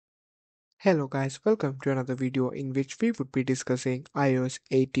Hello guys, welcome to another video in which we would be discussing iOS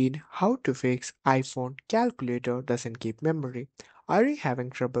 18, how to fix iPhone calculator doesn't keep memory. Are you having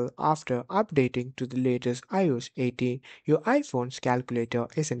trouble after updating to the latest iOS 18? Your iPhone's calculator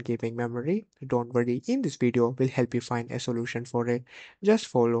isn't keeping memory? Don't worry, in this video we'll help you find a solution for it. Just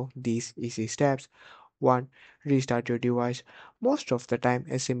follow these easy steps. 1. Restart your device. Most of the time,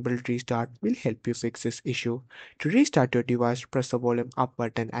 a simple restart will help you fix this issue. To restart your device, press the volume up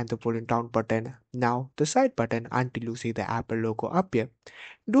button and the volume down button. Now, the side button until you see the Apple logo appear.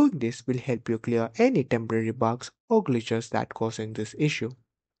 Doing this will help you clear any temporary bugs or glitches that causing this issue.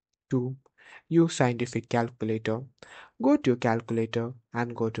 2. Use scientific calculator. Go to your calculator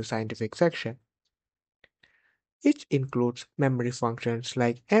and go to scientific section. It includes memory functions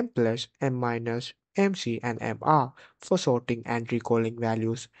like m plus, m minus, mc, and mr for sorting and recalling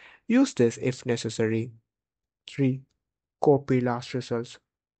values. Use this if necessary. 3. Copy last results.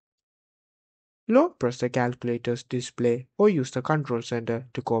 Long press the calculator's display or use the control center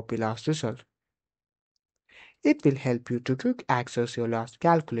to copy last result. It will help you to quick access your last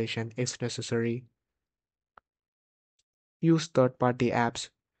calculation if necessary. Use third-party apps.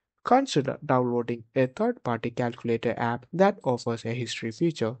 Consider downloading a third-party calculator app that offers a history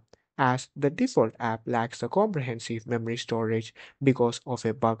feature, as the default app lacks the comprehensive memory storage because of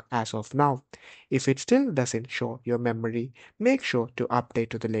a bug as of now. If it still doesn't show your memory, make sure to update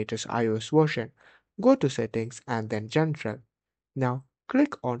to the latest iOS version. Go to Settings and then General. Now,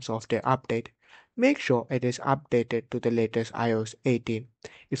 click on Software Update. Make sure it is updated to the latest iOS 18.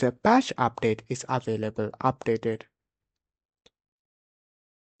 If a patch update is available, update it.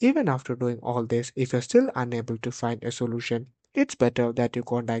 Even after doing all this, if you're still unable to find a solution, it's better that you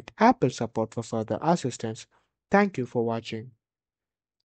contact Apple support for further assistance. Thank you for watching.